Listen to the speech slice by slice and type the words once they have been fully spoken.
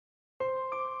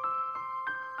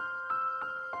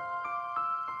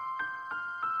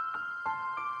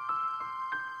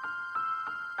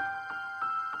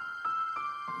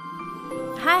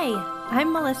Hi,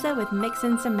 I'm Melissa with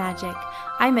Mixin' Some Magic.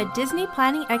 I'm a Disney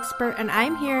planning expert and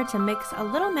I'm here to mix a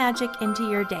little magic into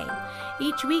your day.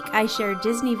 Each week I share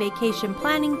Disney vacation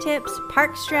planning tips,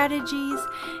 park strategies,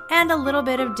 and a little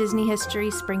bit of Disney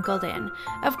history sprinkled in.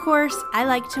 Of course, I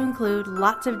like to include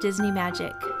lots of Disney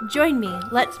magic. Join me,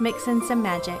 let's mix in some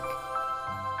magic.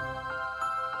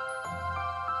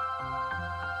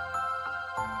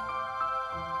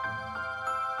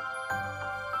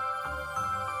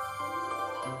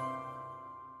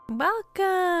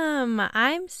 Welcome!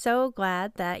 I'm so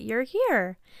glad that you're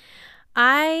here.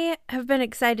 I have been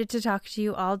excited to talk to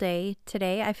you all day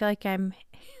today. I feel like I'm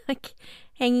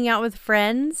hanging out with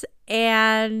friends,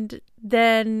 and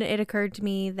then it occurred to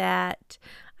me that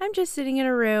I'm just sitting in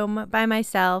a room by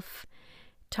myself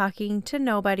talking to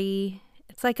nobody.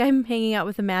 It's like I'm hanging out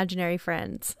with imaginary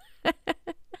friends.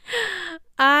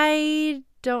 I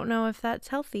don't know if that's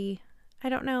healthy. I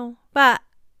don't know, but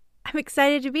I'm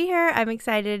excited to be here. I'm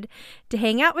excited to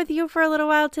hang out with you for a little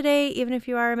while today, even if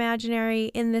you are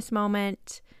imaginary in this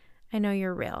moment. I know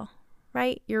you're real,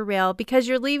 right? You're real because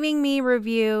you're leaving me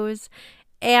reviews,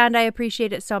 and I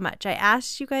appreciate it so much. I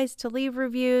asked you guys to leave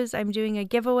reviews. I'm doing a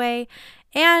giveaway,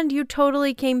 and you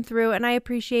totally came through, and I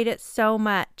appreciate it so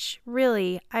much.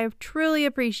 Really, I truly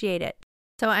appreciate it.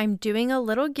 So I'm doing a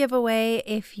little giveaway.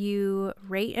 If you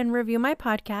rate and review my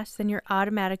podcast, then you're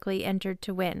automatically entered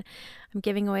to win. I'm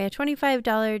giving away a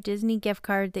 $25 Disney gift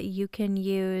card that you can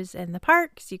use in the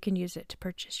parks. You can use it to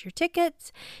purchase your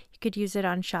tickets. You could use it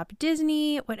on Shop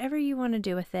Disney, whatever you want to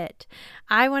do with it.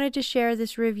 I wanted to share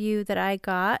this review that I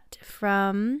got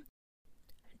from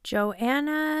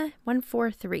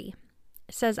Joanna143.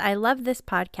 It says, I love this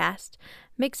podcast.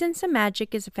 Mixin' Some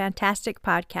Magic is a fantastic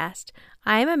podcast.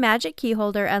 I am a magic key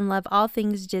holder and love all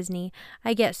things Disney.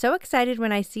 I get so excited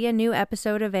when I see a new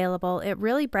episode available. It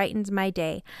really brightens my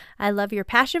day. I love your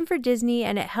passion for Disney,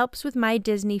 and it helps with my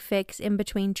Disney fix in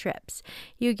between trips.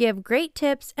 You give great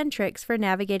tips and tricks for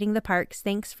navigating the parks.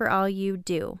 Thanks for all you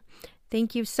do.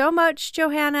 Thank you so much,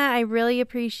 Johanna. I really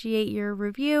appreciate your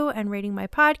review and rating my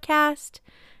podcast.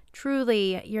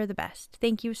 Truly, you're the best.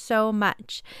 Thank you so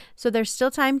much. So there's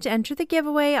still time to enter the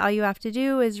giveaway. All you have to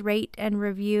do is rate and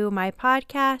review my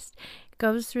podcast. It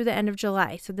goes through the end of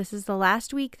July. So this is the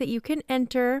last week that you can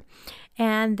enter.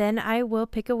 And then I will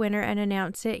pick a winner and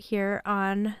announce it here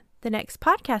on the next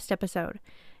podcast episode.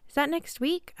 Is that next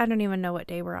week? I don't even know what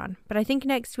day we're on. But I think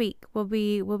next week we'll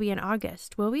be in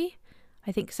August. Will we?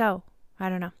 I think so. I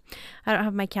don't know. I don't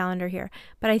have my calendar here.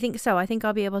 But I think so. I think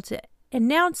I'll be able to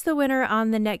announce the winner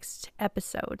on the next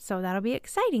episode. So that'll be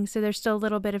exciting. So there's still a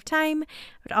little bit of time.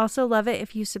 I'd also love it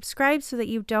if you subscribe so that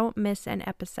you don't miss an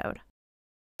episode.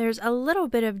 There's a little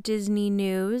bit of Disney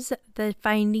news. The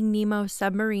Finding Nemo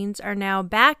submarines are now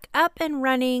back up and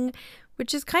running,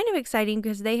 which is kind of exciting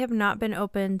because they have not been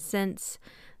open since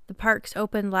the parks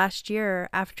opened last year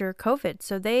after COVID.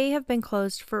 So they have been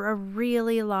closed for a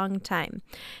really long time.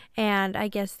 And I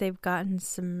guess they've gotten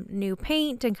some new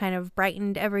paint and kind of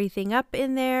brightened everything up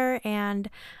in there. And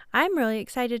I'm really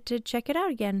excited to check it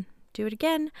out again. Do it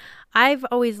again. I've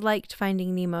always liked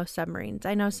Finding Nemo submarines.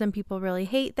 I know some people really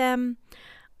hate them.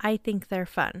 I think they're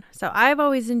fun. So I've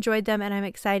always enjoyed them, and I'm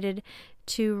excited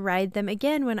to ride them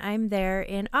again when I'm there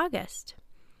in August.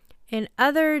 In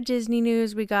other Disney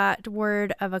news, we got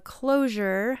word of a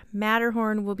closure.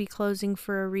 Matterhorn will be closing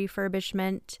for a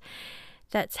refurbishment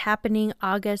that's happening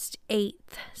August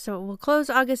 8th. So it will close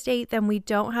August 8th, and we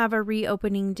don't have a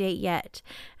reopening date yet.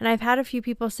 And I've had a few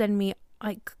people send me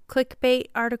like clickbait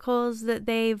articles that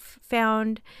they've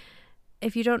found.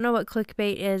 If you don't know what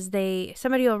clickbait is,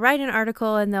 somebody will write an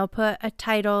article and they'll put a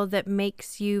title that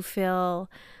makes you feel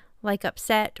like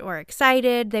upset or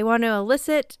excited. They want to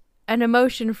elicit an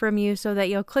emotion from you so that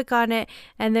you'll click on it,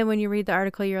 and then when you read the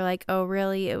article you're like, oh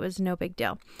really, it was no big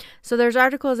deal. So there's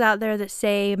articles out there that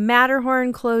say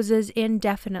Matterhorn closes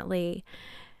indefinitely,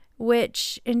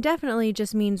 which indefinitely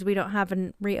just means we don't have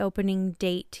a reopening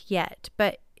date yet.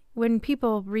 But when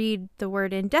people read the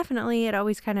word indefinitely, it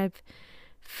always kind of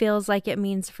feels like it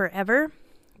means forever,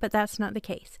 but that's not the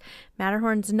case.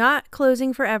 Matterhorn's not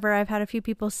closing forever. I've had a few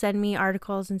people send me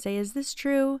articles and say, is this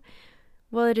true?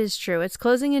 Well, it is true. It's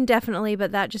closing indefinitely,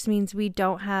 but that just means we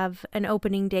don't have an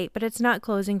opening date, but it's not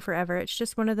closing forever. It's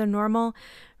just one of the normal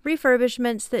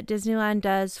refurbishments that Disneyland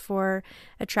does for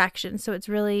attractions. So it's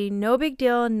really no big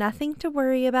deal, nothing to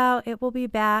worry about. It will be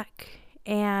back,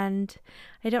 and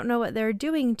I don't know what they're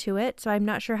doing to it, so I'm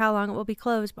not sure how long it will be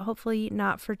closed, but hopefully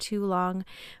not for too long.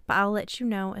 But I'll let you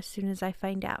know as soon as I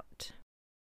find out.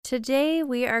 Today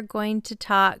we are going to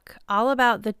talk all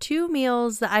about the two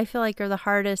meals that I feel like are the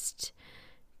hardest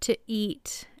to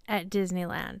eat at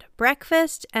Disneyland.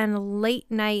 Breakfast and late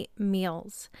night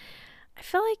meals. I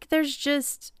feel like there's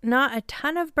just not a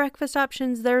ton of breakfast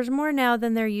options. There's more now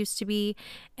than there used to be.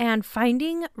 And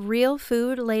finding real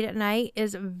food late at night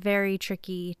is very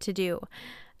tricky to do.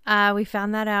 We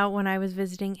found that out when I was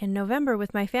visiting in November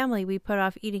with my family. We put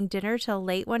off eating dinner till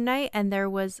late one night, and there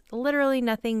was literally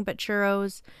nothing but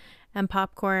churros and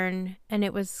popcorn, and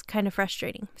it was kind of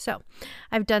frustrating. So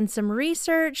I've done some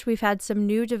research. We've had some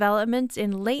new developments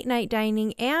in late night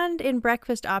dining and in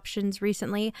breakfast options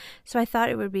recently. So I thought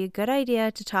it would be a good idea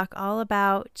to talk all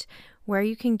about where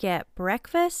you can get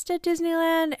breakfast at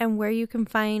Disneyland and where you can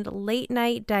find late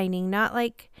night dining, not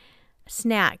like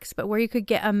snacks, but where you could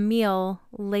get a meal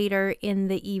later in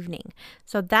the evening.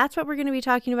 So that's what we're going to be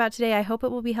talking about today. I hope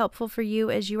it will be helpful for you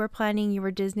as you are planning your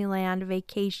Disneyland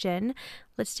vacation.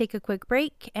 Let's take a quick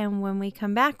break, and when we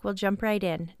come back, we'll jump right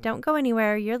in. Don't go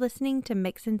anywhere. You're listening to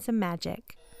Mixin' Some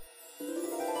Magic.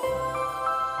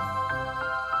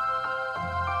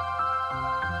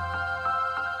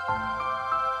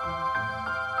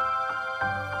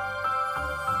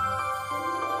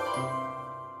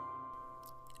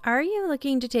 Are you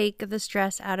looking to take the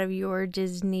stress out of your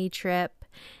Disney trip?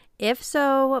 If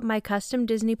so, my custom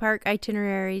Disney park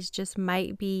itineraries just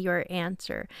might be your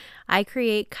answer. I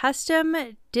create custom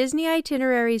Disney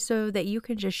itineraries so that you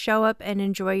can just show up and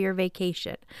enjoy your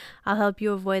vacation. I'll help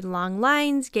you avoid long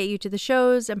lines, get you to the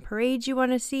shows and parades you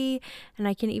want to see, and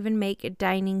I can even make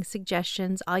dining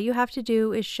suggestions. All you have to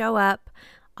do is show up.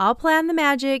 I'll plan the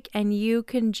magic and you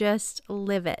can just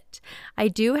live it. I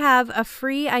do have a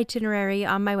free itinerary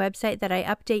on my website that I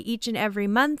update each and every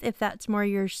month if that's more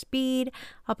your speed.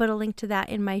 I'll put a link to that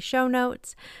in my show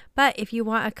notes. But if you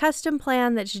want a custom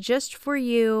plan that's just for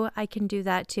you, I can do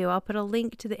that too. I'll put a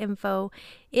link to the info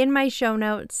in my show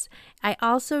notes. I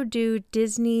also do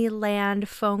Disneyland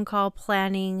phone call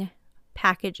planning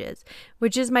packages,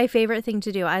 which is my favorite thing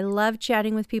to do. I love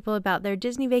chatting with people about their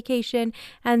Disney vacation,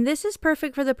 and this is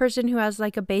perfect for the person who has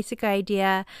like a basic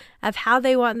idea of how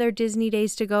they want their Disney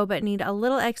days to go but need a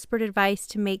little expert advice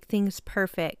to make things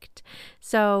perfect.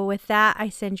 So with that, I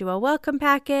send you a welcome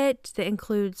packet that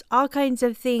includes all kinds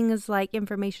of things like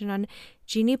information on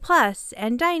Genie Plus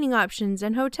and dining options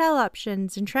and hotel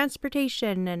options and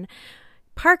transportation and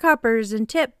park hoppers and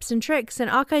tips and tricks and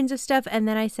all kinds of stuff. And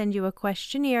then I send you a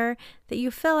questionnaire that you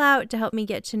fill out to help me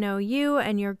get to know you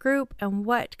and your group and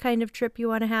what kind of trip you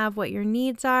want to have, what your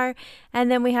needs are. And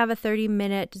then we have a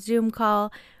 30-minute Zoom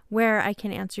call where I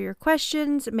can answer your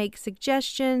questions, make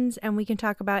suggestions, and we can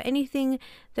talk about anything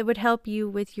that would help you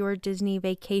with your Disney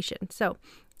vacation. So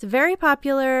it's very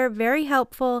popular, very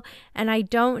helpful, and I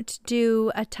don't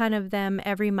do a ton of them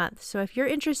every month. So if you're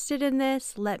interested in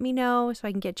this, let me know so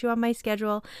I can get you on my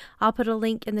schedule. I'll put a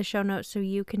link in the show notes so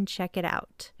you can check it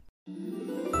out.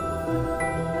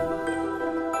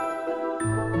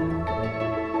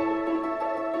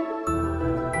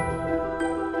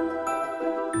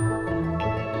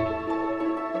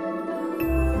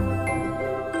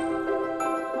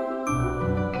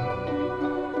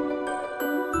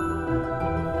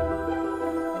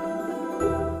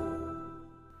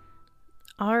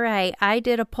 All right, I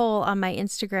did a poll on my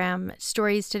Instagram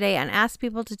stories today and asked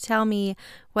people to tell me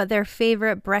what their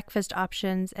favorite breakfast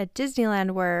options at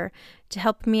Disneyland were to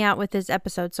help me out with this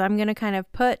episode. So I'm going to kind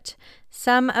of put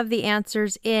some of the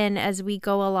answers in as we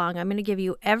go along. I'm going to give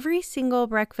you every single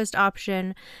breakfast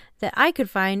option that I could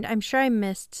find. I'm sure I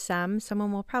missed some.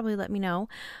 Someone will probably let me know.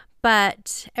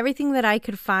 But everything that I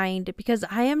could find, because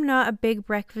I am not a big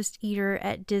breakfast eater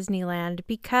at Disneyland,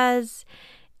 because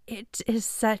it is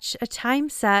such a time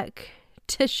suck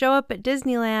to show up at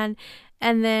Disneyland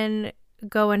and then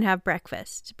go and have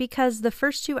breakfast, because the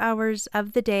first 2 hours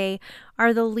of the day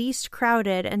are the least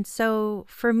crowded. And so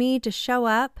for me to show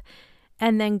up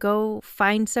and then go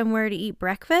find somewhere to eat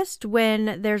breakfast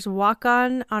when there's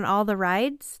walk-on on all the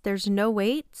rides, there's no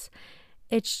waits,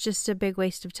 it's just a big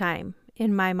waste of time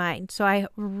in my mind. So I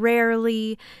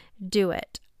rarely do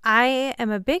it. I am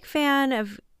a big fan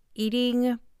of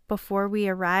eating before we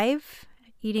arrive,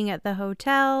 eating at the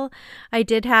hotel. I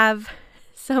did have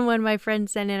someone, my friend,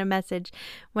 send in a message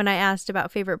when I asked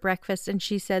about favorite breakfast, and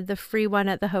she said the free one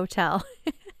at the hotel.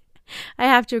 I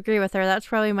have to agree with her. That's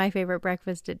probably my favorite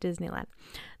breakfast at Disneyland.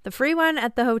 The free one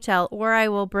at the hotel, or I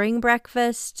will bring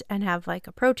breakfast and have like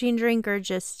a protein drink or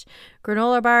just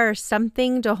granola bar or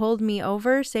something to hold me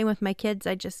over. Same with my kids.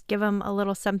 I just give them a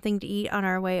little something to eat on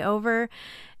our way over.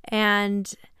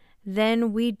 And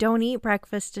then we don't eat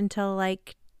breakfast until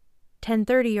like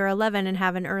 10:30 or 11 and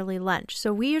have an early lunch.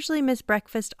 So we usually miss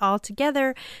breakfast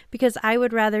altogether because I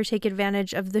would rather take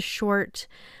advantage of the short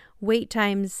wait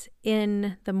times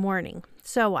in the morning.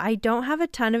 So I don't have a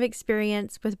ton of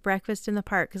experience with breakfast in the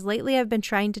park because lately I've been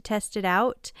trying to test it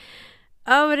out.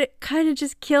 Oh, but it kind of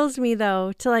just kills me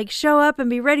though to like show up and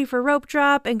be ready for rope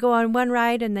drop and go on one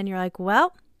ride and then you're like,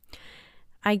 well,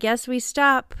 I guess we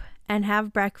stop and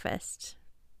have breakfast.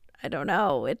 I don't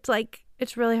know.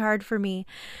 It's really hard for me.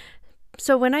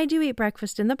 So when I do eat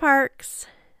breakfast in the parks,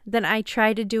 then I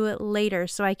try to do it later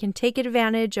so I can take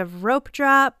advantage of rope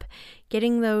drop,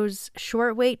 getting those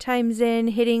short wait times in,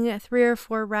 hitting 3 or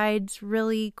 4 rides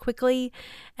really quickly,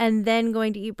 and then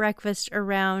going to eat breakfast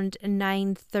around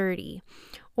 9:30.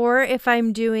 Or if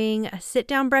I'm doing a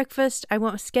sit-down breakfast, I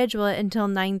won't schedule it until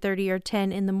 9:30 or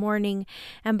 10 in the morning.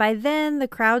 And by then, the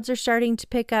crowds are starting to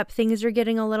pick up, things are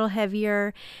getting a little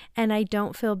heavier, and I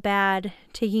don't feel bad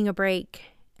taking a break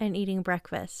and eating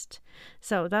breakfast.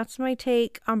 So that's my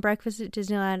take on breakfast at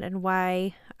Disneyland and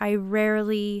why I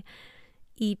rarely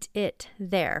eat it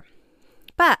there.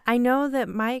 But I know that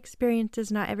my experience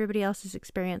is not everybody else's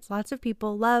experience. Lots of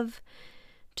people love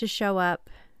to show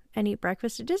up and eat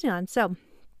breakfast at Disneyland. So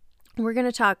we're going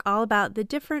to talk all about the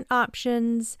different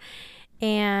options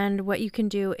and what you can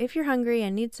do if you're hungry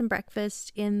and need some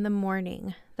breakfast in the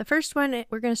morning. The first one,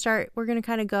 we're going to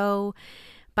kind of go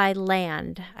by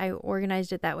land. I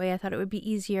organized it that way. I thought it would be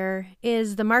easier.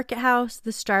 Is the Market House,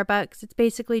 the Starbucks. It's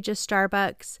basically just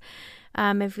Starbucks.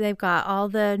 If they've got all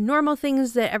the normal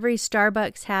things that every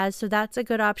Starbucks has, so that's a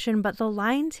good option. But the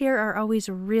lines here are always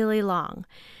really long.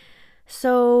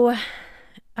 So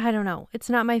I don't know. It's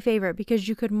not my favorite because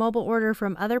you could mobile order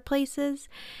from other places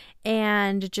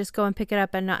and just go and pick it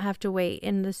up and not have to wait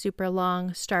in the super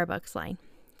long Starbucks line.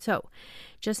 So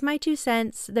just my 2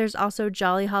 cents. There's also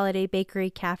Jolly Holiday Bakery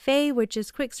Cafe, which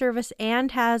is quick service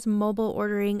and has mobile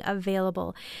ordering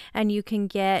available. And you can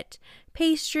get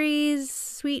pastries,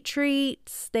 sweet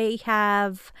treats. They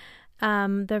have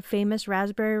the famous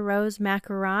raspberry rose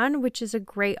macaron, which is a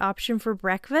great option for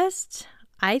breakfast,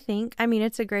 I think. I mean,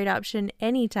 it's a great option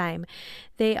anytime.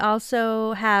 They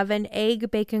also have an egg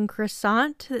bacon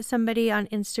croissant that somebody on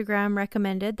Instagram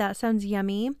recommended. That sounds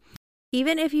yummy.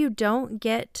 Even if you don't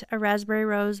get a raspberry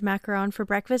rose macaron for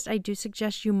breakfast, I do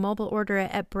suggest you mobile order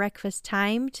it at breakfast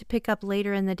time to pick up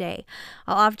later in the day.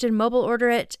 I'll often mobile order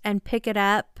it and pick it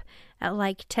up at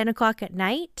like 10 o'clock at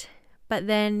night, but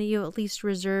then you at least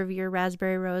reserve your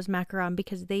raspberry rose macaron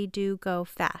because they do go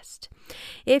fast.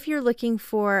 If you're looking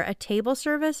for a table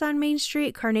service on Main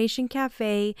Street, Carnation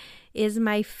Cafe is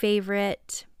my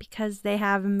favorite because they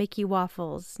have Mickey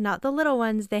waffles. Not the little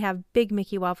ones, they have big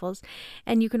Mickey waffles.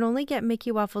 And you can only get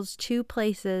Mickey waffles 2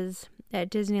 places at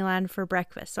Disneyland for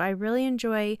breakfast. So I really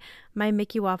enjoy my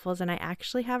Mickey waffles, and I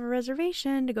actually have a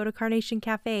reservation to go to Carnation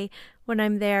Cafe when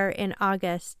I'm there in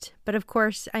August. But of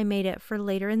course, I made it for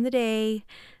later in the day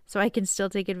so I can still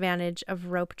take advantage of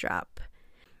rope drop.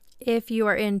 If you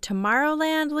are in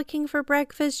Tomorrowland looking for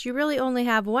breakfast, you really only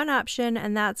have one option,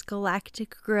 and that's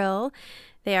Galactic Grill.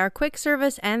 They are quick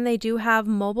service and they do have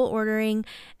mobile ordering,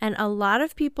 and a lot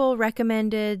of people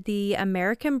recommended the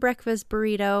American breakfast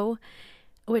burrito,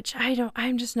 which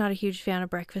I'm just not a huge fan of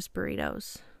breakfast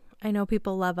burritos. I know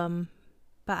people love them,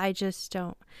 but I just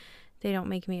don't. They don't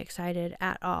make me excited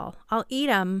at all. I'll eat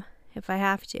them if I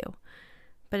have to,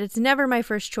 but it's never my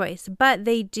first choice. But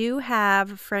they do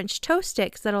have French toast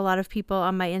sticks that a lot of people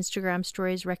on my Instagram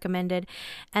stories recommended,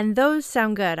 and those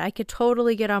sound good. I could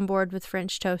totally get on board with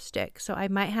French toast sticks, so I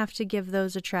might have to give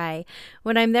those a try.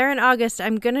 When I'm there in August,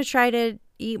 I'm going to try to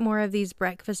eat more of these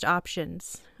breakfast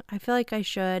options. I feel like I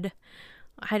should.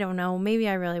 I don't know. Maybe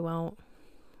I really won't.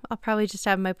 I'll probably just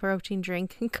have my protein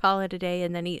drink and call it a day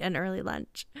and then eat an early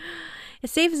lunch. It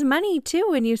saves money too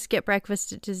when you skip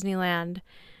breakfast at Disneyland.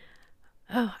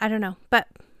 Oh, I don't know. But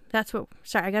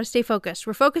sorry, I got to stay focused.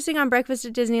 We're focusing on breakfast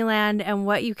at Disneyland and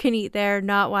what you can eat there,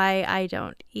 not why I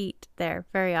don't eat there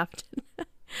very often.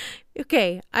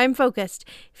 Okay, I'm focused.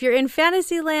 If you're in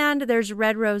Fantasyland, there's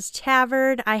Red Rose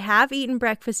Tavern. I have eaten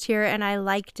breakfast here and I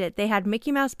liked it. They had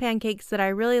Mickey Mouse pancakes that I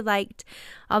really liked,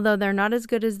 although they're not as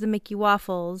good as the Mickey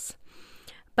waffles.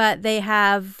 But they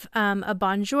have a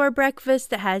bonjour breakfast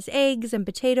that has eggs and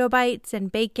potato bites and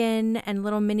bacon and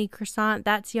little mini croissant.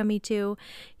 That's yummy too.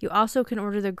 You also can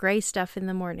order the gray stuff in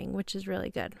the morning, which is really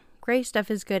good. Gray stuff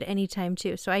is good anytime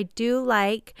too. So I do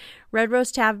like Red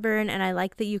Rose Tavern, and I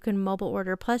like that you can mobile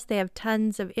order. Plus they have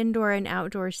tons of indoor and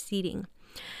outdoor seating.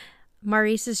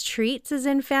 Maurice's Treats is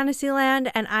in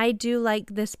Fantasyland, and I do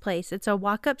like this place. It's a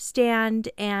walk-up stand,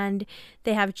 and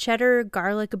they have cheddar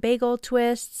garlic bagel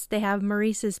twists. They have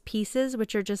Maurice's Pieces,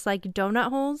 which are just like donut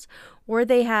holes, or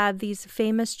they have these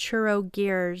famous churro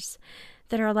gears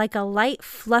that are like a light,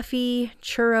 fluffy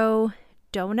churro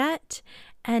donut,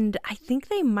 And I think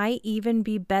they might even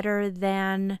be better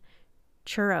than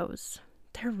churros.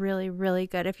 They're really, really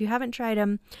good. If you haven't tried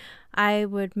them, I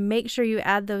would make sure you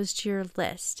add those to your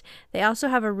list. They also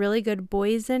have a really good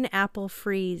Boysen apple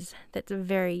freeze that's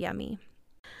very yummy.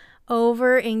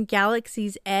 Over in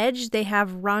Galaxy's Edge, they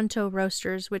have Ronto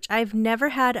roasters, which I've never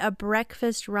had a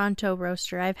breakfast Ronto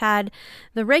roaster. I've had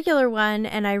the regular one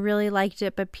and I really liked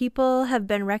it, but people have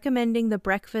been recommending the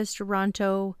breakfast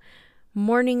Ronto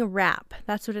morning wrap.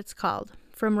 That's what it's called,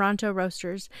 from Ronto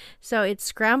Roasters. So it's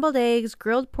scrambled eggs,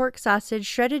 grilled pork sausage,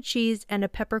 shredded cheese, and a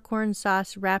peppercorn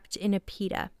sauce wrapped in a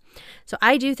pita. So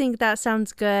I do think that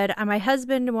sounds good. My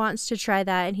husband wants to try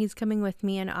that, and he's coming with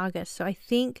me in August. So I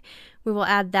think we will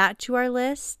add that to our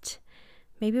list.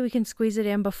 Maybe we can squeeze it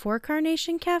in before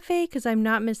Carnation Cafe, because I'm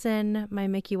not missing my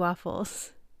Mickey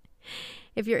waffles.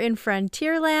 If you're in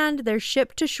Frontierland, there's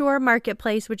Ship to Shore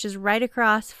Marketplace, which is right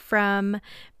across from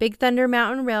Big Thunder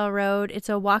Mountain Railroad. It's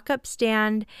a walk-up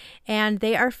stand, and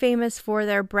they are famous for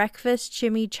their breakfast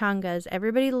chimichangas.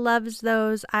 Everybody loves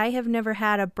those. I have never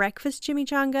had a breakfast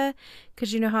chimichanga,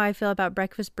 because you know how I feel about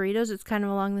breakfast burritos. It's kind of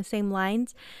along the same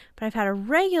lines. But I've had a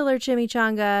regular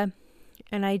chimichanga,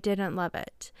 and I didn't love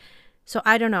it. So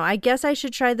I don't know. I guess I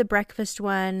should try the breakfast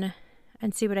one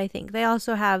and see what I think. They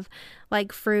also have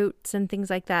like fruits and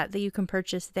things like that you can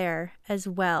purchase there as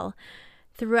well.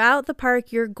 Throughout the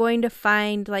park, you're going to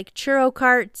find like churro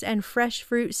carts and fresh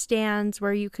fruit stands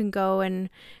where you can go and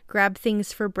grab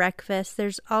things for breakfast.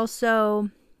 There's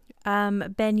also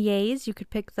beignets. You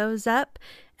could pick those up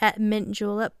at Mint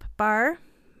Julep Bar.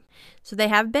 So they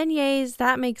have beignets.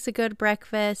 That makes a good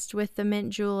breakfast with the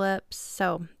mint juleps.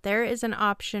 So there is an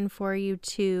option for you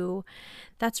too.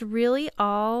 That's really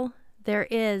all there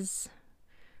is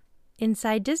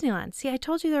inside Disneyland. See, I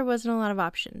told you there wasn't a lot of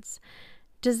options.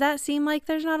 Does that seem like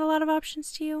there's not a lot of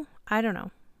options to you? I don't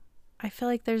know. I feel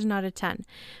like there's not a ton.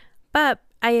 But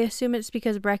I assume it's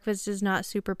because breakfast is not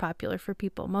super popular for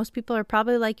people. Most people are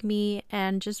probably like me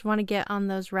and just want to get on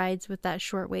those rides with that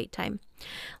short wait time.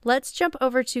 Let's jump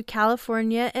over to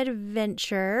California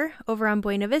Adventure. Over on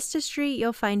Buena Vista Street,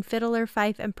 you'll find Fiddler,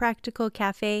 Fife, and Practical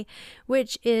Cafe,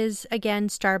 which is, again,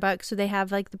 Starbucks. So they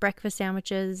have like the breakfast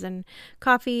sandwiches and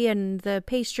coffee and the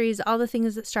pastries, all the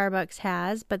things that Starbucks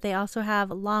has. But they also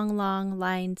have long, long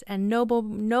lines and no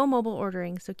mobile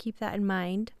ordering. So keep that in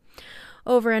mind.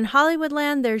 Over in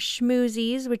Hollywoodland, there's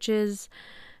Schmoozies, which is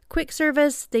quick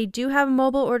service. They do have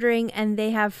mobile ordering, and they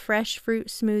have fresh fruit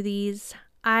smoothies.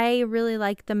 I really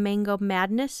like the Mango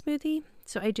Madness smoothie,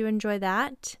 so I do enjoy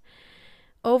that.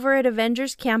 Over at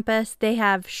Avengers Campus, they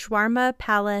have Shawarma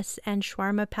Palace and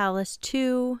Shawarma Palace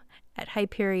 2 at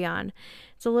Hyperion.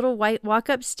 It's a little white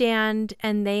walk-up stand,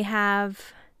 and they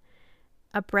have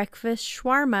a breakfast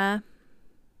shawarma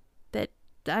that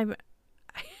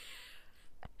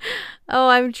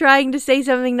I'm trying to say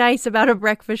something nice about a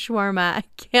breakfast shawarma. I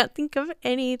can't think of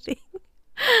anything.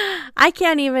 I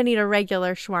can't even eat a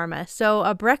regular shawarma. So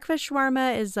a breakfast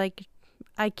shawarma is like,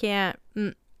 I can't,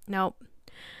 nope.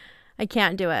 I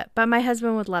can't do it. But my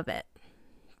husband would love it.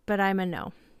 But I'm a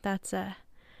no. That's a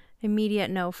immediate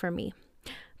no for me.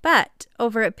 But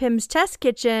over at Pim's Test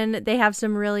Kitchen, they have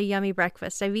some really yummy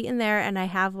breakfast. I've eaten there and I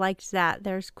have liked that.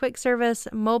 There's quick service,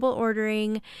 mobile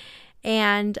ordering,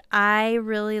 and I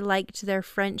really liked their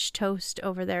French toast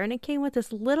over there. And it came with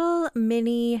this little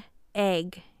mini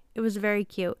egg. It was very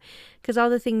cute because all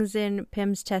the things in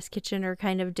Pim's Test Kitchen are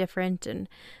kind of different and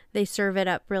they serve it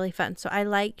up really fun. So I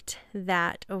liked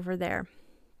that over there.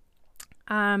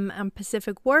 On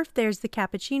Pacific Wharf, there's the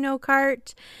cappuccino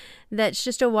cart. That's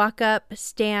just a walk-up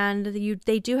stand.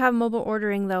 They do have mobile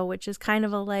ordering, though, which is kind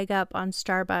of a leg up on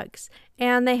Starbucks.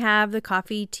 And they have the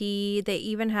coffee, tea. They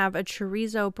even have a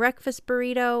chorizo breakfast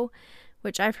burrito,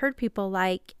 which I've heard people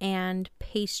like, and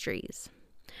pastries.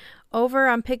 Over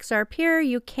on Pixar Pier,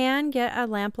 you can get a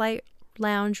Lamplight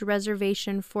Lounge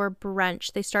reservation for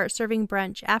brunch. They start serving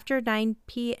brunch after 9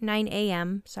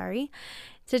 a.m.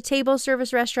 It's a table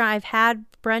service restaurant. I've had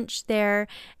brunch there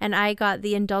and I got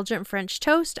the indulgent French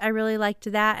toast. I really liked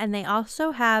that. And they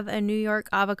also have a New York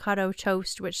avocado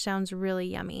toast, which sounds really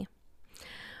yummy.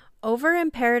 Over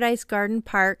in Paradise Garden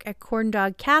Park at Corn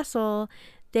Dog Castle,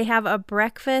 they have a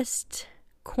breakfast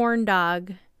corn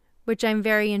dog, which I'm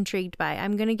very intrigued by.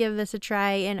 I'm going to give this a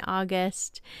try in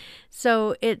August.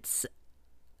 So it's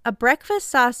a breakfast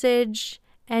sausage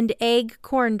and egg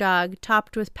corn dog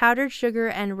topped with powdered sugar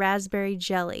and raspberry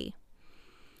jelly.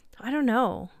 I don't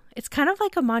know. It's kind of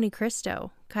like a Monte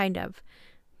Cristo, kind of.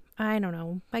 I don't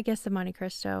know. I guess the Monte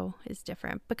Cristo is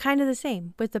different, but kind of the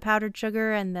same with the powdered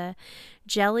sugar and the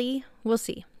jelly. We'll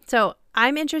see. So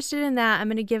I'm interested in that. I'm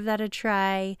going to give that a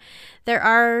try. There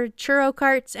are churro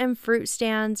carts and fruit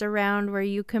stands around where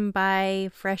you can buy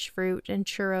fresh fruit and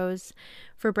churros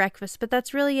for breakfast, but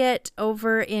that's really it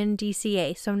over in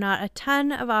DCA. So not a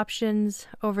ton of options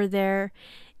over there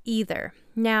either.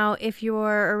 Now, if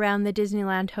you're around the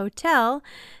Disneyland Hotel,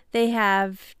 they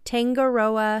have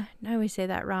Tangaroa, I always say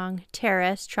that wrong,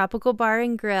 Terrace, Tropical Bar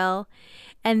and Grill,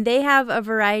 and they have a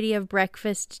variety of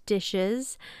breakfast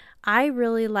dishes. I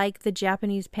really like the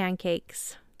Japanese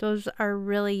pancakes. Those are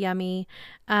really yummy.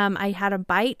 I had a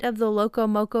bite of the Loco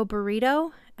Moco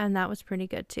burrito, and that was pretty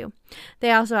good too.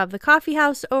 They also have the coffee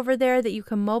house over there that you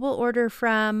can mobile order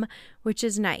from, which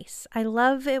is nice. I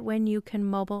love it when you can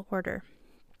mobile order.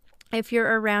 If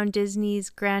you're around Disney's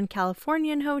Grand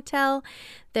Californian Hotel,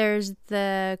 there's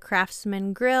the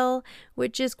Craftsman Grill,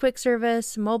 which is quick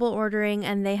service, mobile ordering,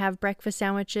 and they have breakfast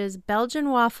sandwiches,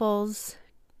 Belgian waffles,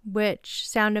 which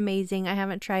sound amazing. I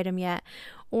haven't tried them yet,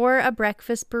 or a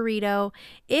breakfast burrito.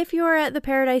 If you're at the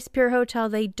Paradise Pier Hotel,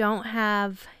 they don't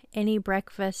have any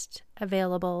breakfast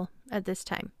available at this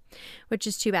time, which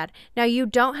is too bad. Now, you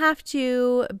don't have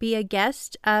to be a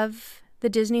guest of the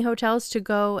Disney hotels to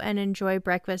go and enjoy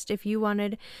breakfast. If you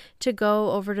wanted to go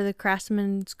over to the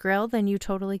Craftsman's Grill, then you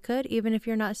totally could, even if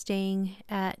you're not staying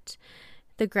at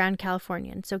the Grand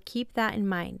Californian. So keep that in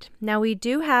mind. Now, we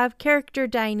do have character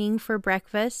dining for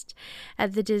breakfast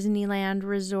at the Disneyland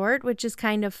Resort, which is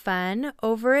kind of fun.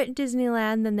 Over at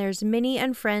Disneyland, then there's Minnie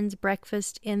and Friends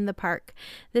Breakfast in the Park.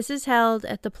 This is held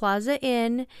at the Plaza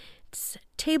Inn. It's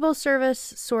table service,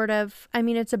 sort of. I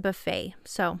mean, it's a buffet,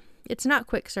 so it's not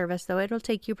quick service, though. It'll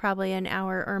take you probably an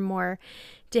hour or more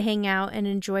to hang out and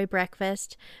enjoy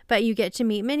breakfast. But you get to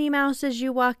meet Minnie Mouse as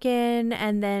you walk in,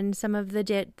 and then some of the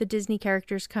Disney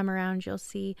characters come around. You'll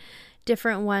see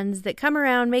different ones that come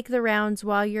around, make the rounds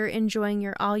while you're enjoying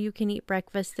your all-you-can-eat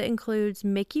breakfast that includes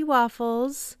Mickey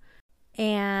waffles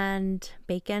and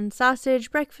bacon, sausage,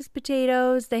 breakfast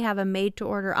potatoes. They have a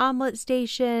made-to-order omelet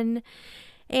station,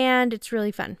 and it's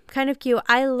really fun. Kind of cute.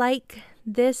 I like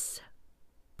this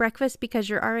breakfast because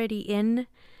you're already in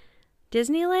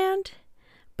Disneyland,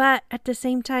 but at the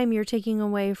same time you're taking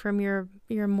away from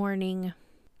your morning.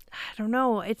 I don't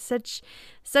know, it's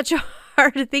such a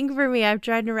hard thing for me. I'm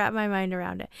trying to wrap my mind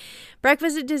around it.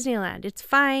 Breakfast at Disneyland, it's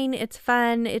fine, it's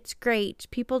fun, it's great,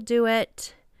 people do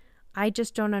it. I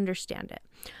just don't understand it.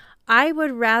 I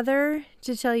would rather,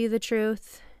 to tell you the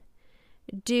truth,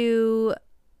 do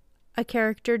a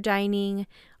character dining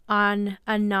on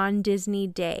a non-Disney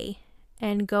day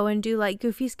and go and do like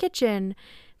Goofy's Kitchen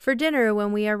for dinner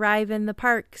when we arrive in the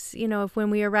parks. You know, if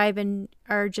when we arrive and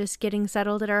are just getting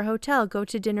settled at our hotel, go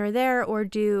to dinner there, or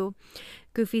do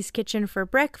Goofy's Kitchen for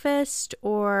breakfast,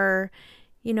 or,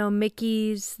 you know,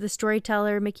 Mickey's The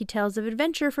Storyteller, Mickey Tales of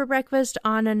Adventure for breakfast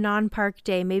on a non-park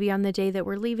day, maybe on the day that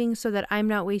we're leaving, so that I'm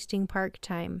not wasting park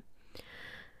time.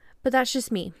 But that's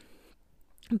just me.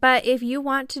 But if you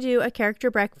want to do a character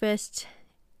breakfast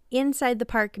inside the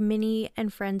park, Minnie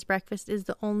and Friends Breakfast is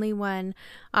the only one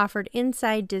offered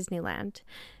inside Disneyland.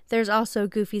 There's also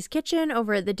Goofy's Kitchen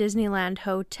over at the Disneyland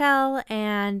Hotel,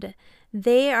 and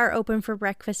they are open for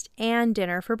breakfast and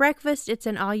dinner. For breakfast, it's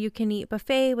an all-you-can-eat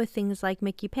buffet with things like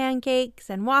Mickey pancakes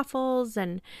and waffles,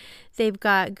 and they've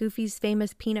got Goofy's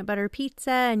famous peanut butter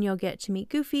pizza, and you'll get to meet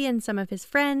Goofy and some of his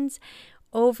friends.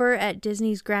 Over at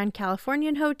Disney's Grand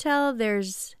Californian Hotel,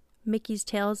 there's Mickey's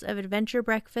Tales of Adventure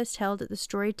breakfast held at the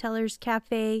Storytellers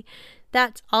Cafe.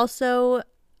 That's also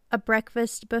a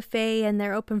breakfast buffet, and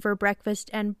they're open for breakfast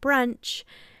and brunch.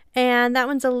 And that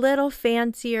one's a little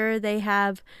fancier. They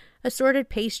have assorted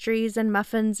pastries and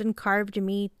muffins and carved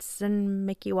meats and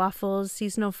Mickey waffles,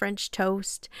 seasonal French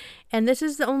toast. And this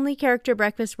is the only character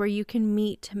breakfast where you can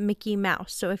meet Mickey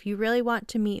Mouse. So if you really want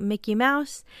to meet Mickey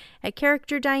Mouse at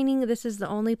character dining, this is the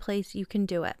only place you can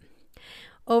do it.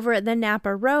 Over at the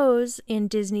Napa Rose in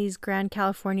Disney's Grand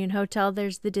Californian Hotel,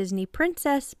 there's the Disney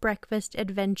Princess Breakfast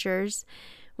Adventures,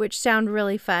 which sound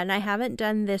really fun. I haven't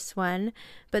done this one,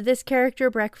 but this character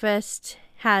breakfast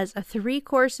has a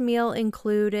 3-course meal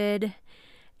included,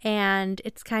 and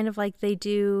it's kind of like they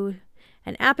do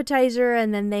an appetizer,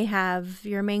 and then they have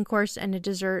your main course and a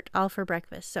dessert all for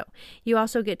breakfast. So you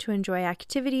also get to enjoy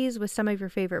activities with some of your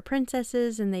favorite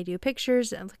princesses, and they do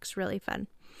pictures. It looks really fun.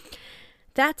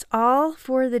 That's all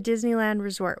for the Disneyland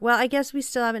Resort. Well, I guess we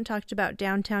still haven't talked about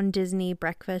Downtown Disney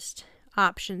breakfast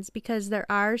options, because there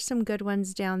are some good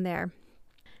ones down there.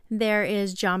 There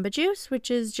is Jamba Juice, which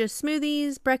is just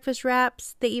smoothies, breakfast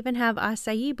wraps. They even have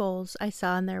acai bowls I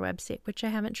saw on their website, which I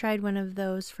haven't tried one of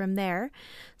those from there.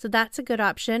 So that's a good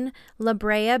option. La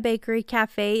Brea Bakery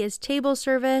Cafe is table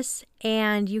service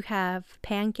And you have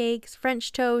pancakes,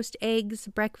 French toast, eggs,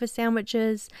 breakfast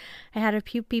sandwiches. I had a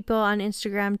few people on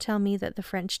Instagram tell me that the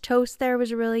French toast there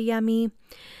was really yummy.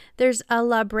 There's a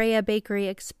La Brea Bakery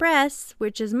Express,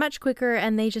 which is much quicker,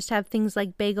 and they just have things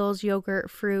like bagels, yogurt,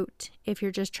 fruit, if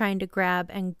you're just trying to grab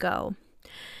and go.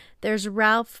 There's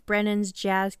Ralph Brennan's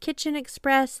Jazz Kitchen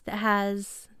Express that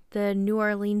has the New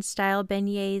Orleans style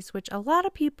beignets, which a lot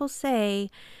of people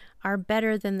say are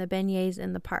better than the beignets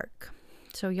in the park.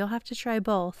 So you'll have to try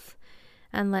both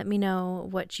and let me know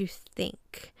what you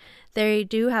think. They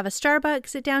do have a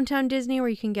Starbucks at Downtown Disney where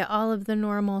you can get all of the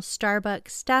normal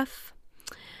Starbucks stuff.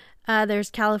 There's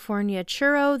California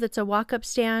Churro, that's a walk-up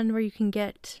stand where you can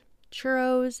get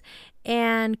churros.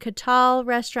 And Catal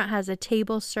Restaurant has a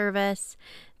table service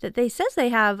that says they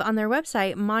have on their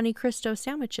website, Monte Cristo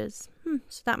sandwiches.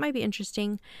 So that might be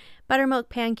interesting. Buttermilk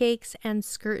pancakes and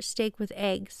skirt steak with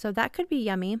eggs. So that could be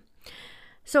yummy.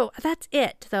 So that's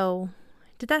it, though.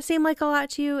 Did that seem like a lot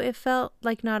to you? It felt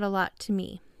like not a lot to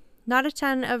me. Not a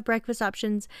ton of breakfast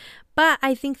options, but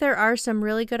I think there are some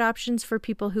really good options for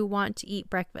people who want to eat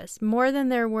breakfast. More than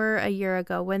there were a year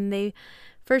ago. When they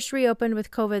first reopened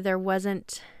with COVID, there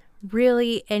wasn't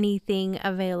really anything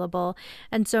available.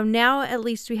 And so now at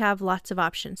least we have lots of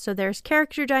options. So there's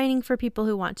character dining for people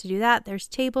who want to do that. There's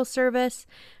table service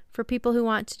for people who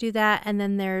want to do that. And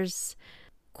then there's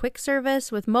quick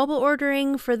service with mobile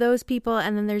ordering for those people.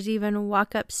 And then there's even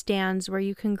walk-up stands where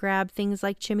you can grab things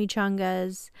like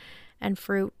chimichangas and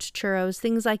fruit, churros,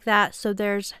 things like that. So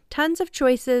there's tons of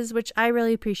choices, which I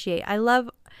really appreciate. I love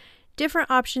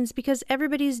different options because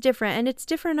everybody's different and it's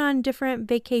different on different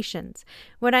vacations.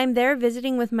 When I'm there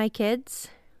visiting with my kids,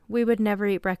 we would never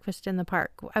eat breakfast in the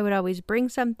park. I would always bring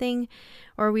something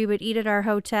or we would eat at our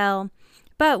hotel.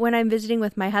 But when I'm visiting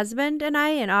with my husband and I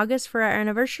in August for our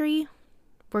anniversary,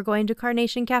 we're going to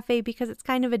Carnation Cafe because it's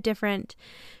kind of a different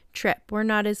trip. We're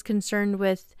not as concerned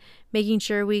with making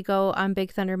sure we go on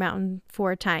Big Thunder Mountain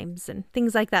 4 times and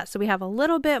things like that. So we have a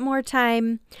little bit more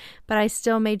time, but I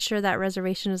still made sure that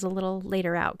reservation is a little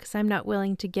later out because I'm not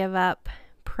willing to give up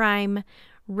prime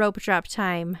rope drop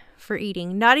time for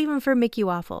eating, not even for Mickey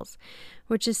waffles,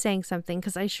 which is saying something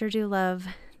because I sure do love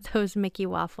those Mickey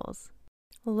waffles.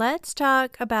 Let's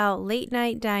talk about late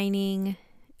night dining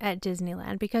at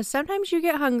Disneyland because sometimes you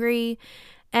get hungry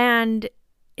and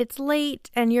it's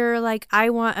late and you're like, I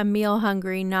want a meal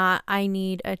hungry, not I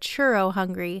need a churro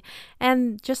hungry.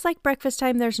 And just like breakfast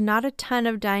time, there's not a ton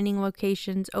of dining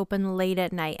locations open late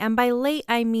at night. And by late,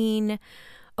 I mean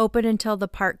open until the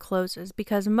park closes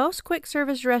because most quick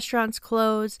service restaurants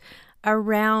close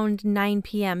around 9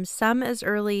 p.m., some as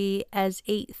early as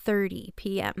 8:30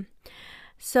 p.m.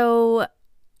 So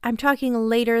I'm talking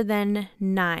later than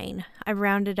 9. I've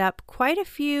rounded up quite a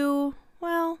few,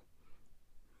 well,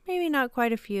 maybe not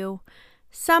quite a few,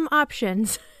 some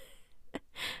options.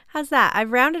 How's that?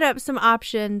 I've rounded up some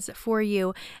options for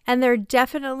you, and there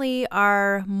definitely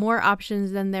are more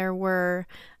options than there were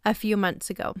a few months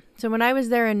ago. So when I was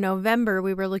there in November,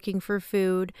 we were looking for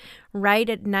food right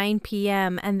at 9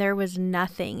 p.m., and there was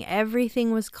nothing.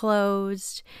 Everything was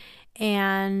closed.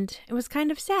 And it was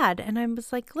kind of sad. And I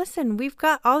was like, listen, we've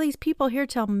got all these people here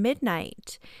till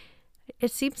midnight.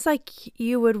 It seems like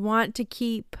you would want to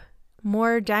keep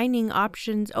more dining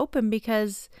options open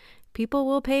because people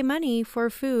will pay money for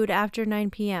food after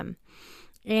 9 p.m.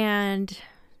 And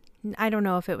I don't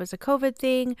know if it was a COVID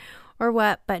thing or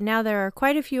what, but now there are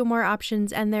quite a few more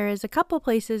options. And there is a couple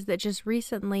places that just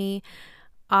recently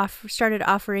started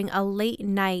offering a late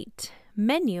night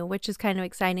menu, which is kind of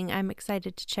exciting. I'm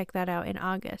excited to check that out in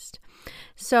August.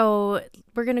 So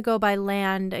we're going to go by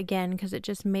land again because it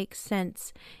just makes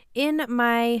sense in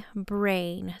my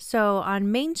brain. So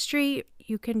on Main Street,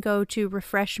 you can go to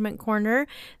Refreshment Corner.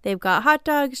 They've got hot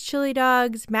dogs, chili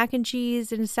dogs, mac and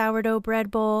cheese, and sourdough bread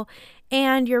bowl.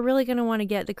 And you're really going to want to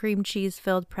get the cream cheese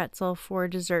filled pretzel for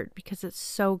dessert because it's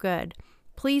so good.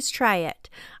 Please try it.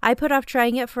 I put off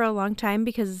trying it for a long time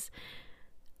because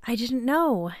I didn't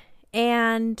know.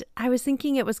 And I was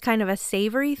thinking it was kind of a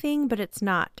savory thing, but it's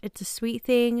not. It's a sweet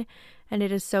thing, and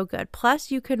it is so good.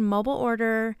 Plus, you can mobile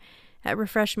order at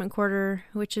Refreshment Corner,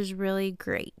 which is really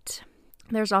great.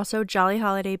 There's also Jolly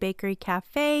Holiday Bakery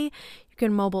Cafe. You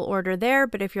can mobile order there,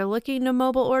 but if you're looking to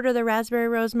mobile order the Raspberry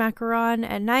Rose Macaron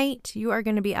at night, you are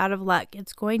going to be out of luck.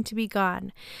 It's going to be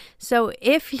gone. So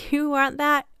if you want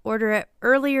that, order it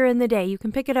earlier in the day. You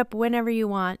can pick it up whenever you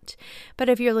want. But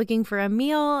if you're looking for a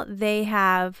meal, they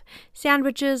have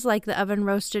sandwiches like the oven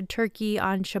roasted turkey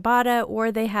on ciabatta,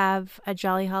 or they have a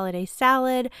Jolly Holiday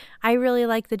salad. I really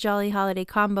like the Jolly Holiday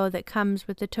combo that comes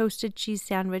with the toasted cheese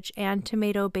sandwich and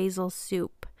tomato basil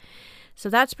soup. So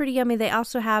that's pretty yummy. They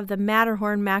also have the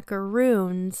Matterhorn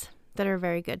macaroons that are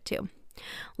very good too.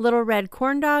 Little Red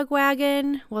Corn Dog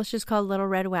Wagon, well, it's just called Little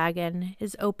Red Wagon,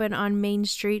 is open on Main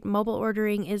Street. Mobile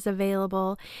ordering is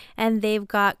available, and they've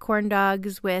got corn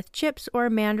dogs with chips or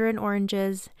mandarin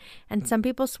oranges. And some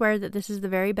people swear that this is the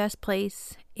very best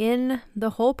place in the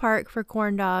whole park for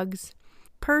corn dogs.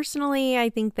 Personally,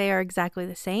 I think they are exactly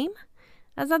the same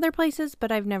as other places,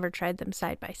 but I've never tried them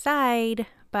side by side.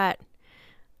 But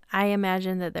I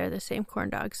imagine that they're the same corn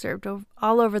dogs served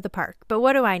all over the park. But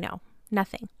what do I know?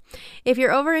 Nothing. If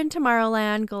you're over in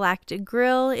Tomorrowland, Galactic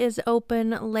Grill is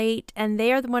open late, and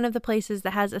they are one of the places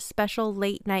that has a special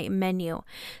late night menu.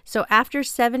 So after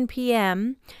 7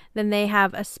 p.m., then they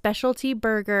have a specialty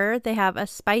burger, they have a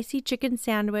spicy chicken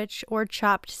sandwich or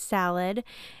chopped salad,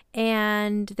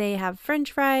 and they have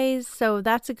French fries. So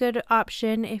that's a good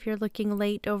option if you're looking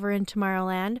late over in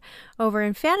Tomorrowland. Over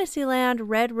in Fantasyland,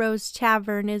 Red Rose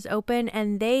Tavern is open,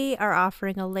 and they are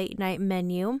offering a late night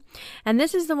menu. And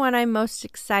this is the one I'm most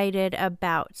excited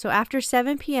about. So after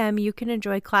 7 p.m., you can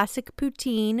enjoy classic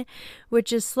poutine,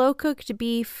 which is slow-cooked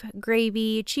beef,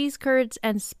 gravy, cheese curds,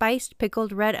 and spiced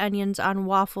pickled red onions on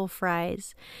waffle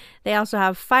fries. They also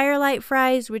have Firelight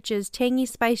Fries, which is tangy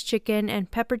spiced chicken,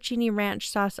 and pepperoni ranch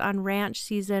sauce on ranch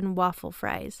seasoned waffle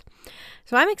fries.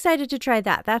 So I'm excited to try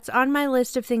that. That's on my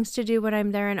list of things to do when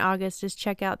I'm there in August, is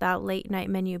check out that late night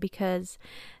menu, because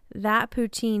that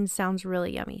poutine sounds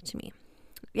really yummy to me.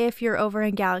 If you're over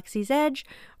in Galaxy's Edge,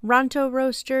 Ronto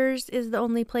Roasters is the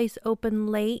only place open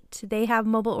late. They have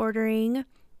mobile ordering.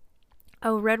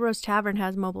 Oh, Red Rose Tavern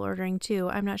has mobile ordering too.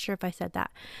 I'm not sure if I said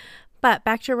that. But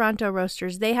back to Ronto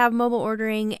Roasters. They have mobile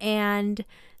ordering, and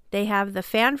they have the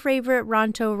fan favorite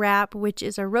Ronto wrap, which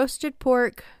is roasted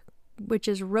pork,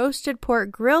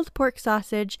 grilled pork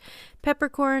sausage,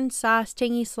 peppercorn sauce,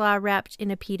 tangy slaw wrapped in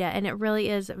a pita, and it really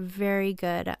is very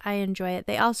good. I enjoy it.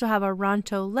 They also have a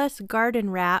Ronto Less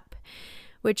Garden wrap,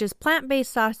 which is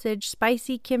plant-based sausage,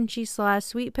 spicy kimchi slaw,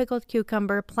 sweet pickled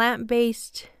cucumber,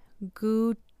 plant-based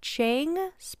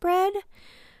gochujang spread.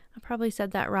 I probably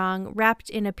said that wrong, wrapped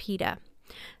in a pita.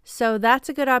 So that's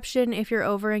a good option if you're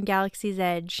over in Galaxy's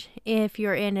Edge. If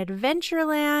you're in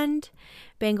Adventureland,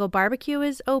 Bengal Barbecue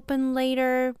is open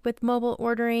later with mobile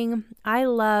ordering. I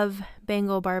love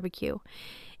Bengal Barbecue.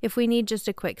 If we need just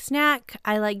a quick snack,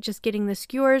 I like just getting the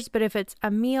skewers, but if it's a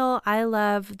meal, I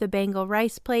love the Bengal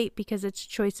rice plate because it's a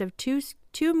choice of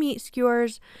two meat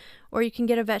skewers, or you can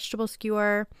get a vegetable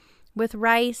skewer with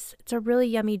rice. It's a really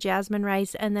yummy jasmine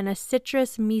rice, and then a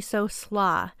citrus miso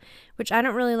slaw, which I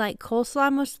don't really like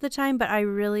coleslaw most of the time, but I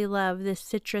really love this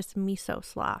citrus miso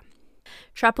slaw.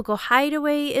 Tropical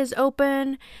Hideaway is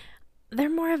open. They're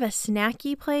more of a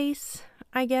snacky place,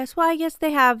 I guess. Well, I guess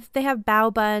they have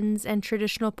bao buns and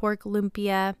traditional pork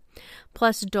lumpia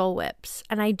plus Dole Whips.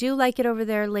 And I do like it over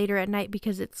there later at night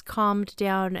because it's calmed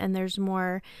down and there's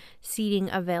more seating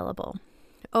available.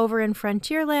 Over in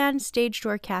Frontierland, Stage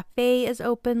Door Cafe is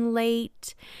open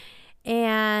late,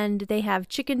 and they have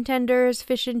chicken tenders,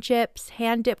 fish and chips,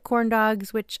 hand-dipped corn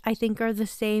dogs, which I think are the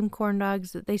same corn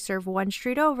dogs that they serve one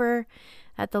street over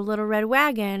at the Little Red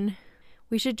Wagon.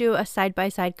 We should do a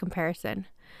side-by-side comparison.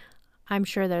 I'm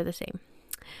sure they're the same.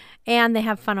 And they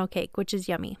have funnel cake, which is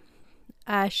yummy.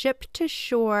 Ship to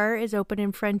Shore is open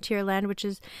in Frontierland, which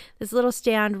is this little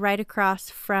stand right across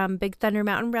from Big Thunder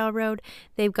Mountain Railroad.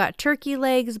 They've got turkey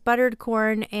legs, buttered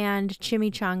corn, and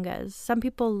chimichangas. Some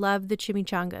people love the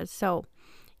chimichangas, so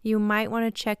you might want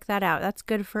to check that out. That's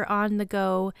good for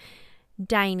on-the-go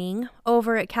dining.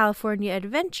 Over at California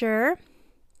Adventure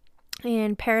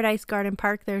in Paradise Garden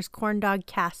Park, there's Corn Dog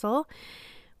Castle,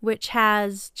 which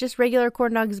has just regular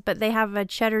corn dogs, but they have a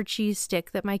cheddar cheese stick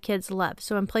that my kids love.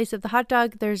 So in place of the hot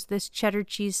dog, there's this cheddar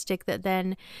cheese stick that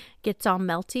then gets all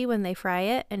melty when they fry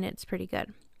it, and it's pretty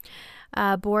good.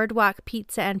 Boardwalk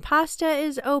Pizza and Pasta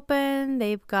is open.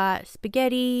 They've got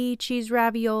spaghetti, cheese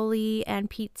ravioli, and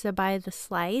pizza by the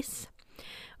slice.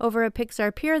 Over at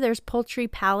Pixar Pier, there's Poultry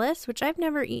Palace, which I've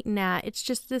never eaten at. It's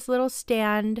just this little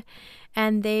stand,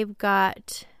 and they've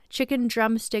got chicken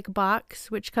drumstick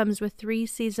box, which comes with 3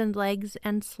 seasoned legs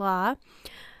and slaw.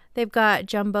 They've got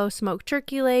jumbo smoked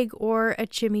turkey leg or a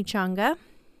chimichanga.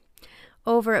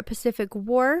 Over at Pacific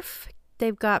Wharf,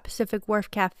 they've got Pacific Wharf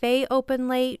Cafe open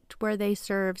late, where they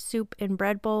serve soup in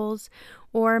bread bowls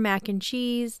or mac and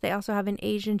cheese. They also have an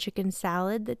Asian chicken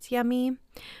salad that's yummy.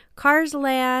 Cars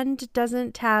Land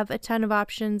doesn't have a ton of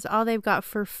options. All they've got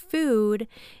for food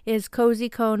is Cozy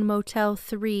Cone Motel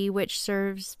 3, which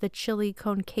serves the chili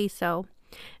con queso.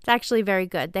 It's actually very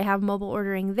good. They have mobile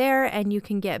ordering there, and you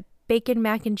can get bacon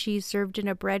mac and cheese served in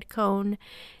a bread cone.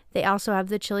 They also have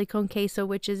the chili con queso,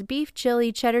 which is beef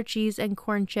chili, cheddar cheese, and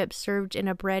corn chips served in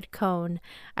a bread cone.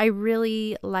 I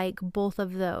really like both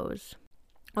of those.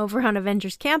 Over on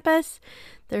Avengers Campus,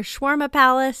 there's Shawarma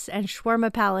Palace and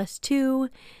Shawarma Palace 2.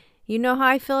 You know how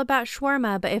I feel about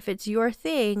shawarma, but if it's your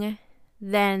thing,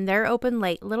 then they're open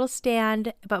late. Little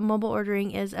stand, but mobile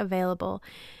ordering is available.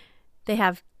 They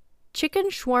have chicken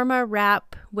shawarma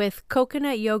wrap with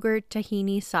coconut yogurt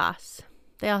tahini sauce.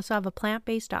 They also have a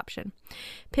plant-based option.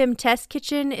 Pim Test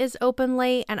Kitchen is open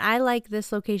late, and I like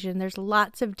this location. There's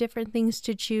lots of different things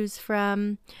to choose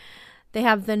from. They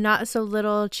have the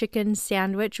not-so-little chicken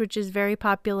sandwich, which is very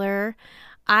popular.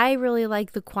 I really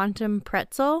like the Quantum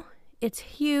Pretzel. It's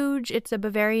huge. It's a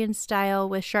Bavarian style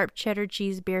with sharp cheddar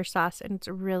cheese beer sauce, and it's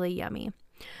really yummy.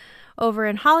 Over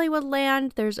in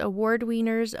Hollywoodland, there's Award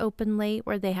Wieners open late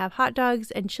where they have hot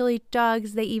dogs and chili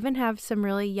dogs. They even have some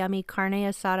really yummy carne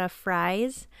asada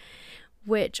fries,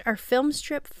 which are film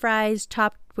strip fries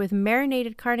topped with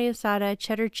marinated carne asada,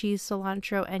 cheddar cheese,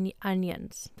 cilantro, and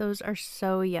onions. Those are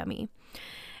so yummy.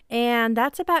 And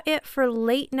that's about it for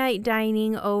late night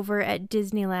dining over at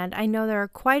Disneyland. I know there are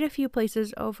quite a few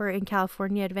places over in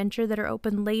California Adventure that are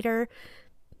open later,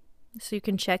 so you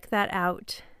can check that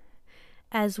out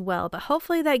as well. But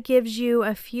hopefully that gives you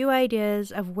a few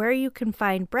ideas of where you can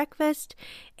find breakfast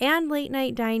and late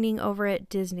night dining over at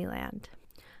Disneyland.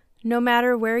 No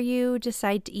matter where you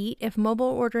decide to eat, if mobile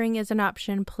ordering is an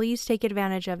option, please take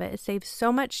advantage of it. It saves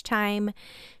so much time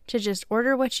to just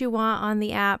order what you want on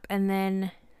the app and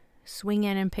then swing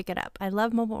in and pick it up. I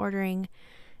love mobile ordering.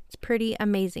 It's pretty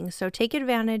amazing. So take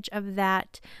advantage of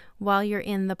that while you're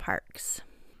in the parks.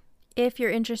 If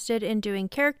you're interested in doing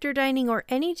character dining or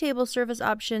any table service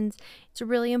options, it's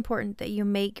really important that you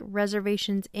make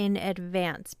reservations in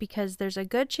advance because there's a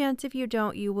good chance if you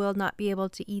don't, you will not be able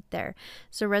to eat there.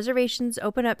 So reservations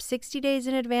open up 60 days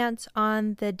in advance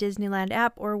on the Disneyland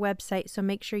app or website, so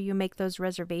make sure you make those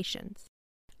reservations.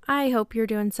 I hope you're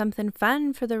doing something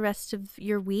fun for the rest of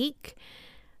your week.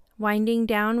 Winding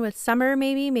down with summer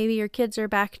maybe. Maybe your kids are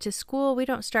back to school. We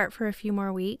don't start for a few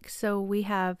more weeks, so we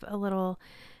have a little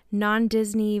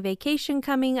non-Disney vacation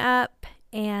coming up,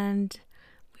 and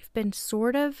we've been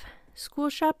sort of school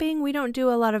shopping. We don't do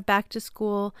a lot of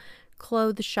back-to-school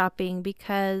clothes shopping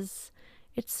because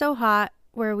it's so hot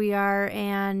where we are,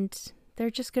 and they're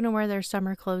just going to wear their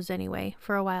summer clothes anyway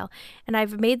for a while. And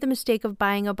I've made the mistake of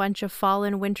buying a bunch of fall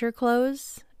and winter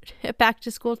clothes at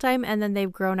back-to-school time, and then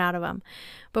they've grown out of them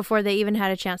before they even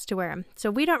had a chance to wear them.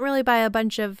 So we don't really buy a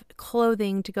bunch of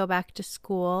clothing to go back to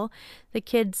school. The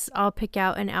kids all pick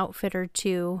out an outfit or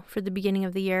two for the beginning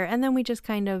of the year, and then we just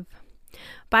kind of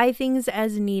buy things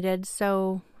as needed.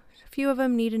 So a few of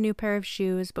them need a new pair of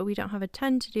shoes, but we don't have a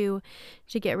ton to do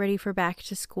to get ready for back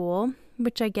to school,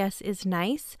 which I guess is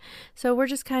nice. So we're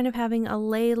just kind of having a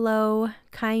lay low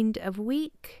kind of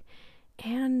week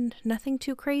and nothing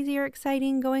too crazy or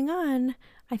exciting going on.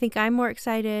 I think I'm more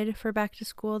excited for back to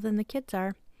school than the kids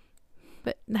are,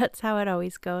 but that's how it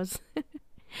always goes.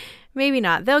 Maybe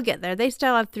not. They'll get there. They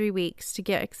still have 3 weeks to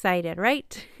get excited,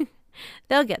 right?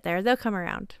 They'll get there. They'll come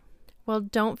around. Well,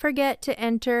 don't forget to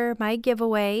enter my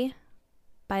giveaway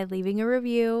by leaving a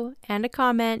review and a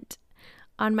comment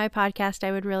on my podcast.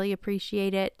 I would really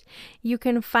appreciate it. You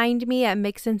can find me at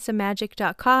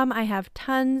mixinsamemagic.com. I have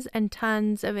tons and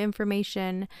tons of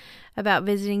information about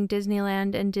visiting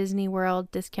Disneyland and Disney World,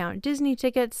 discount Disney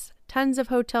tickets, tons of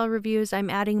hotel reviews.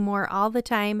 I'm adding more all the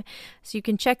time, so you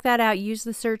can check that out. Use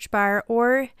the search bar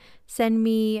or send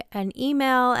me an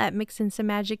email at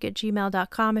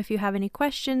mixinsamemagic@gmail.com if you have any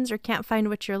questions or can't find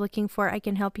what you're looking for. I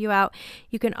can help you out.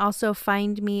 You can also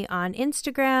find me on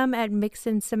Instagram at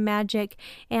mixinsamemagic,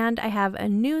 and I have a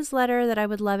newsletter that I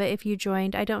would love it if you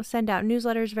joined. I don't send out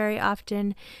newsletters very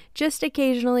often, just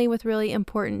occasionally with really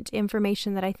important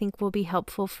information that I think will be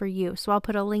helpful for you. So I'll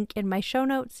put a link in my show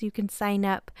notes so you can sign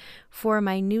up for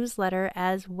my newsletter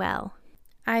as well.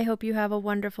 I hope you have a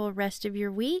wonderful rest of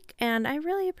your week, and I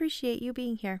really appreciate you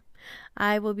being here.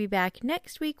 I will be back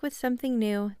next week with something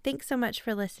new. Thanks so much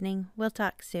for listening. We'll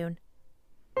talk soon.